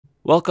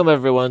Welcome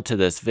everyone to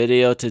this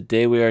video.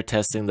 Today we are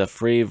testing the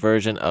free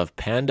version of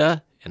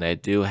Panda, and I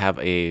do have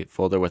a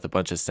folder with a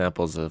bunch of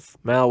samples of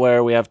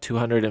malware. We have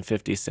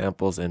 250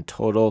 samples in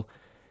total,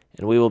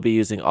 and we will be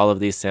using all of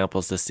these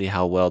samples to see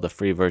how well the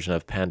free version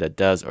of Panda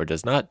does or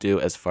does not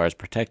do as far as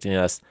protecting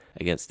us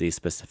against these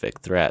specific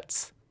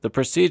threats. The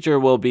procedure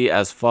will be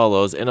as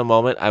follows. In a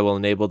moment, I will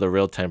enable the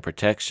real-time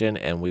protection,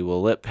 and we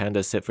will let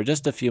Panda sit for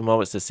just a few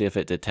moments to see if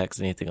it detects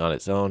anything on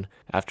its own,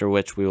 after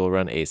which we will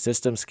run a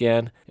system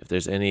scan. If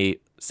there's any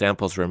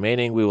samples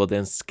remaining, we will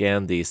then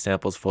scan the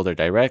samples folder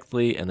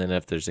directly, and then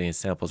if there's any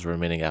samples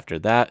remaining after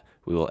that,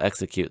 we will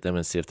execute them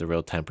and see if the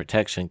real-time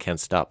protection can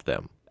stop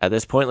them. At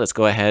this point, let's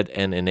go ahead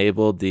and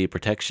enable the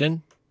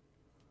protection,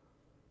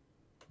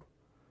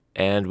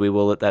 and we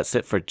will let that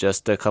sit for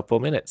just a couple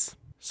minutes.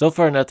 So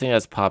far, nothing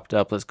has popped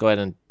up. Let's go ahead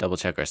and double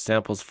check our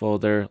samples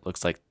folder.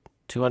 Looks like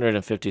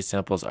 250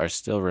 samples are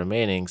still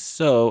remaining.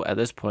 So at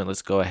this point,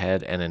 let's go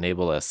ahead and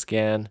enable a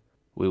scan.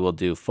 We will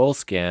do full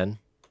scan,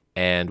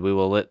 and we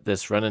will let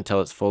this run until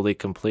it's fully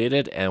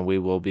completed, and we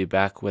will be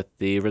back with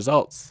the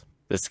results.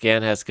 The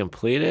scan has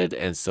completed,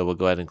 and so we'll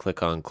go ahead and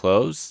click on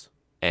close.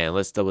 And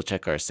let's double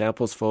check our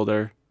samples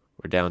folder.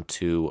 We're down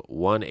to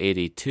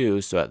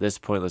 182. So at this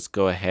point, let's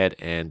go ahead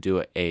and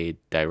do a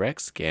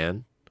direct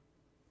scan.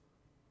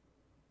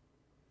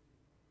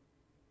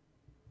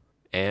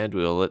 And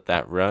we will let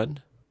that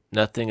run.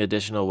 Nothing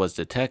additional was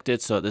detected,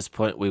 so at this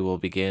point we will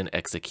begin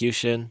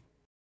execution.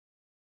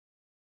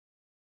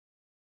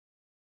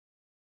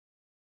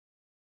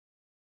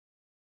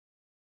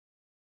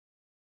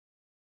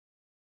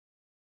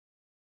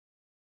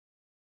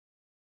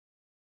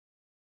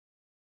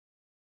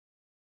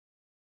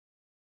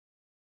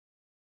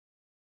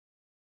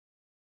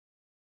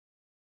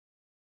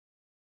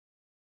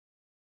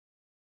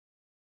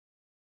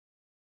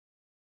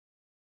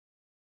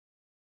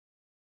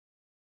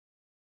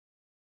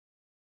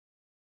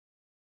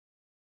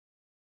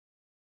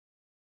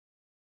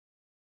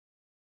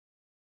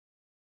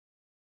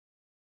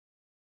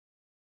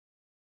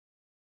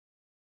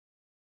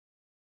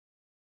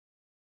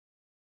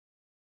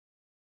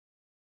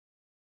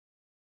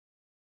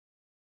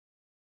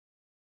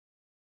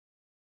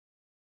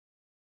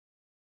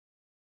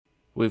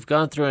 We've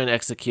gone through and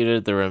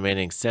executed the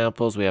remaining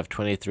samples. We have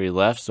 23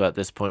 left, so at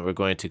this point we're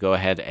going to go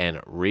ahead and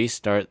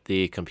restart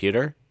the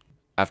computer.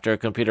 After a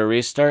computer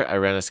restart, I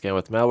ran a scan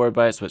with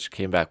Malwarebytes, which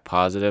came back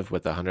positive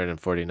with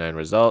 149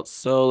 results,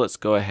 so let's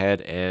go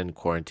ahead and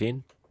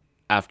quarantine.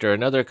 After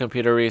another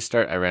computer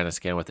restart, I ran a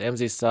scan with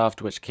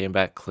MZSoft, which came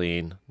back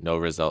clean, no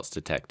results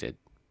detected.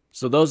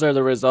 So those are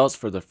the results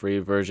for the free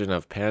version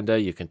of Panda.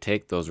 You can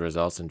take those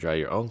results and draw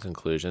your own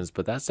conclusions,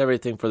 but that's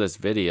everything for this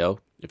video.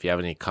 If you have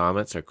any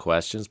comments or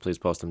questions, please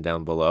post them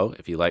down below.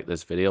 If you like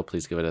this video,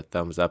 please give it a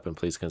thumbs up and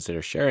please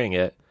consider sharing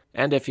it.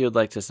 And if you would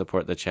like to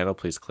support the channel,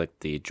 please click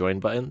the join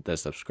button, the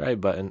subscribe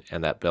button,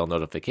 and that bell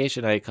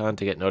notification icon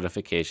to get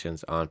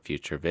notifications on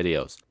future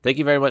videos. Thank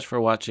you very much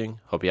for watching.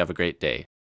 Hope you have a great day.